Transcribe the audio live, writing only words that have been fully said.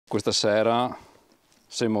questa sera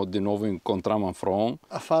siamo di nuovo incontriamo a front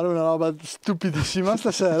a fare una roba stupidissima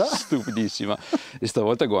stasera. Stupidissima. E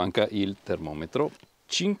stavolta guanca il termometro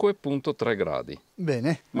 5,3 gradi.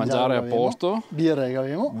 Bene. Mangiare a posto. Birre che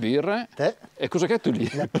abbiamo. Birre. Te. E cosa che hai tu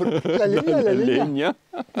lì? La legna, la legna.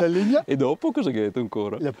 La legna. E dopo cosa che hai tu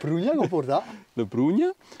ancora? La prugna che ho portato. La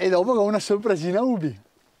prugna. E dopo ho una sorpresina ubi.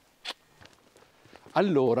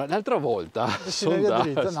 Allora, l'altra volta sono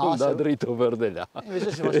andato dritto per di là.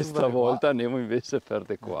 E stavolta andiamo invece per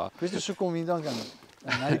di qua. Questo sono convinto anche a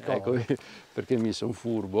me. Ecco, perché mi sono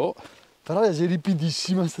furbo. Però è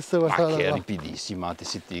ripidissima questa cosa. Ma che è ripidissima, ti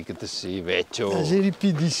si ticket, sì, vecchio. È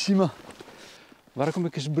ripidissima. Guarda come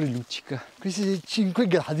che sbrilluccica. Questi sono i 5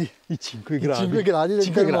 gradi. I 5 gradi. 5 gradi del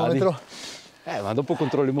termometro. Ma dopo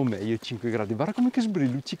controlliamo meglio i 5 gradi. Guarda come che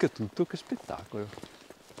sbrilluccica tutto, che spettacolo.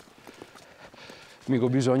 Mica ho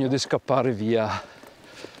bisogno di scappare via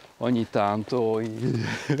ogni tanto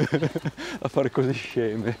a fare cose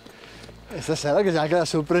sceme. E stasera che c'è anche la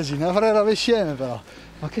sorpresina a fare robe sceme però.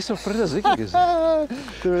 Ma che sorpresa sei che sei?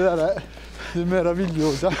 Devo vedere, è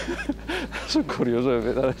meravigliosa. Sono curioso di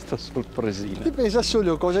vedere questa sorpresina. Ti pensa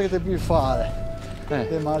solo a cose che ti puoi fare.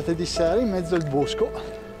 Il martedì sera in mezzo al bosco,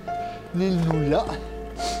 nel nulla,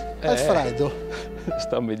 al freddo.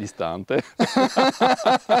 Stammi distante.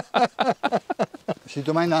 Sei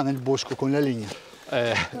tu mai andato nel bosco con la legna?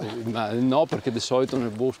 Ma no, perché di solito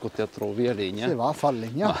nel bosco ti trovi a legna. Si va a far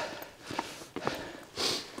legna.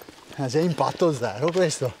 Sei impatto zero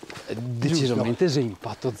questo. Decisamente sei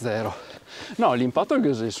impatto zero. No, l'impatto è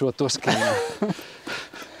così sulla tua schiena.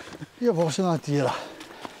 Io posso una tira.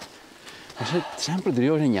 Ma sei sempre di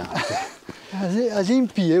legnate. Sei in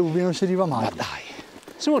piedi, non si arriva mai. Ma dai,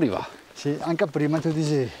 siamo arrivati. Sì, anche prima tu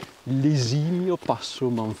dici. L'esimio passo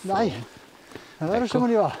manfrone. Dai, allora siamo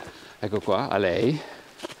arrivati. Ecco qua, a lei.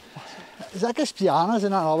 Sai che spiana, se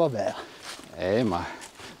una roba bella. Ma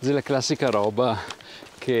è la classica roba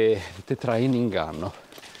che ti trae in inganno.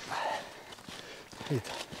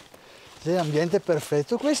 Sei l'ambiente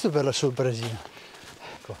perfetto questo per la sorpresina.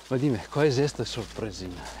 Ecco. Ma dimmi, qual è questa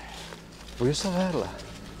sorpresina? Voglio saperla.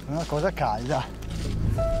 È una cosa calda.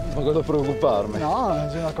 Ma cosa preoccuparmi? No,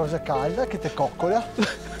 è una cosa calda che ti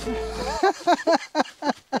coccola.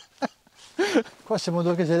 Qua siamo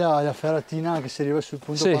dove c'è la ferratina che si arriva sul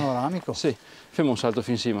punto panoramico. Sì, facciamo un salto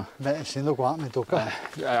fin cima. Beh, essendo qua mi tocca.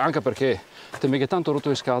 Anche perché te mi che tanto rotto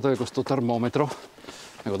le scatole con questo termometro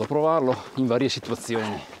e vado a provarlo in varie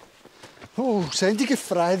situazioni. Senti che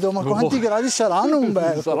freddo, ma quanti gradi saranno,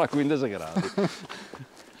 Umberto? Sarà 15 gradi.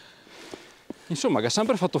 Insomma, che ha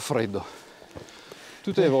sempre fatto freddo.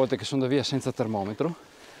 Tutte le volte che sono da via senza termometro.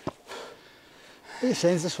 E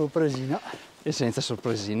senza sorpresina. E senza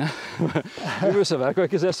sorpresina. Devo sapere qual è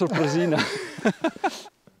che sia la sorpresina.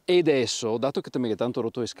 E adesso, dato che te mi hai tanto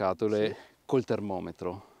rotto le scatole col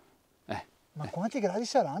termometro. Ma quanti gradi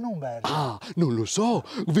saranno, Umberto? Ah, non lo so,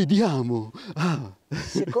 vediamo.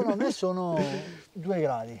 Secondo me sono 2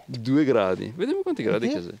 gradi. 2 gradi. Vediamo quanti gradi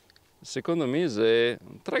c'è. Secondo me è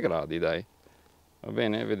 3 gradi, dai. Va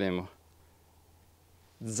bene, vediamo.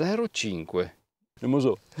 0,5. Non lo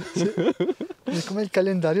so. Sì. È come il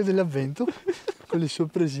calendario dell'avvento con le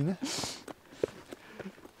sorpresine.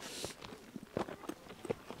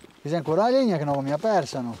 C'è ancora la legna che non mi ha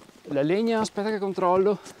persa, no? La legna, aspetta che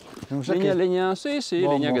controllo. Non so Legna, sì,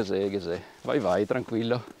 legna che sei. Vai,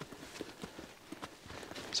 tranquillo.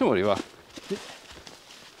 Siamo arrivati. Sì.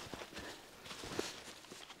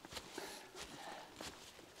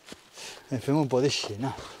 Facciamo un po' di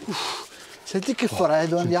scena. Senti che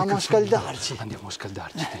freddo, andiamo a scaldarci. Andiamo a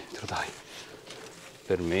scaldarci dentro, dai.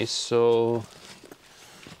 Permesso.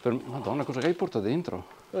 Madonna, cosa che hai portato dentro?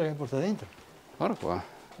 Cosa che hai portato dentro? Guarda qua.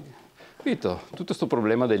 Vito, tutto questo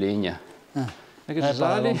problema di legna. È che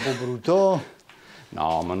sali... un po' brutto.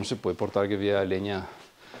 No, ma non si può portare via legna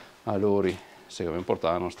a lori. Se dobbiamo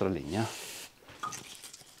portare la nostra legna.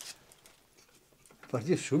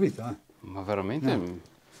 Parti subito, Ma veramente...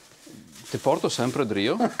 Ti porto sempre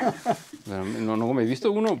Drio. Non ho mai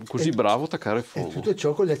visto uno così bravo a attaccare fuoco. E tutto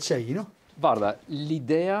ciò con l'acciaino. Guarda,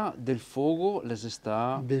 l'idea del fuoco le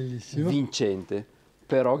sta vincente,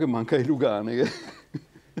 però che manca il lugane.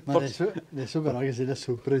 Ma adesso però che sei la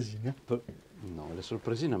sorpresina. No, la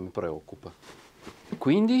sorpresina mi preoccupa.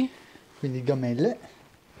 Quindi? Quindi gamelle.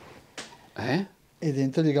 E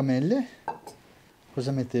dentro le gamelle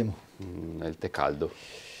cosa mettiamo? Il tè caldo.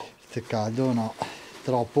 Il tè caldo no,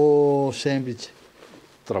 troppo semplice.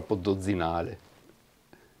 Troppo dozzinale.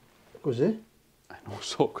 Cos'è? Non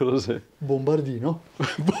so cos'è. Bombardino.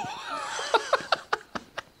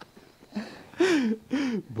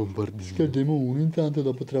 Bombardino. Scaldiamo uno intanto,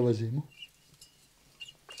 dopo travasiamo.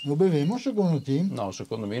 Lo beviamo secondo te? No,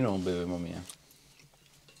 secondo me non bevemo mia.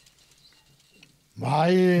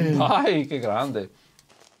 Vai! Vai, che grande!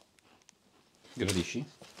 Gradisci?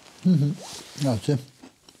 Grazie.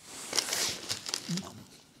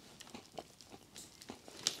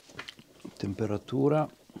 Temperatura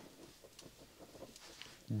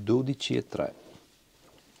 12,3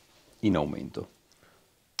 in aumento.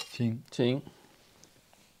 Sì. Sì.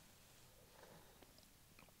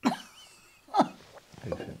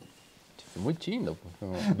 Ci fai molcino dopo.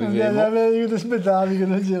 Non ti aspettavi che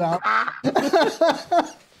non girava.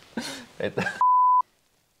 Aspetta.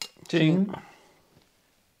 Sì.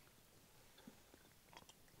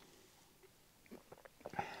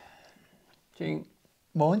 Sì.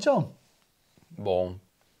 Buoncio. Buon.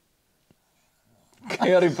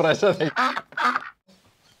 Che ripresa dei...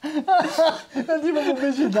 È tipo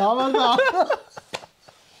pubblicità, ma no.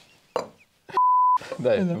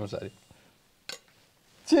 Dai, facciamo serio.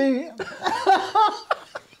 Sì.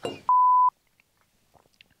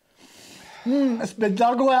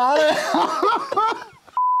 Spettacolare.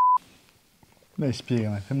 Dai,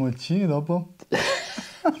 spiegami, fai molcini dopo?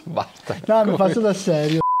 Basta. No, mi faccio da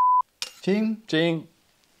serio. Cin. Cin.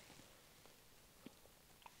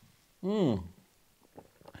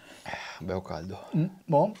 Bevo caldo.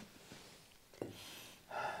 Buon.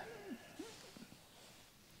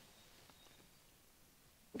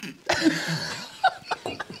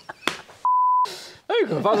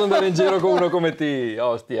 Come faccio ad andare in giro con uno come te,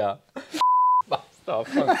 ostia? Basta,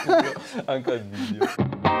 fanculo, anche al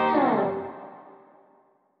video.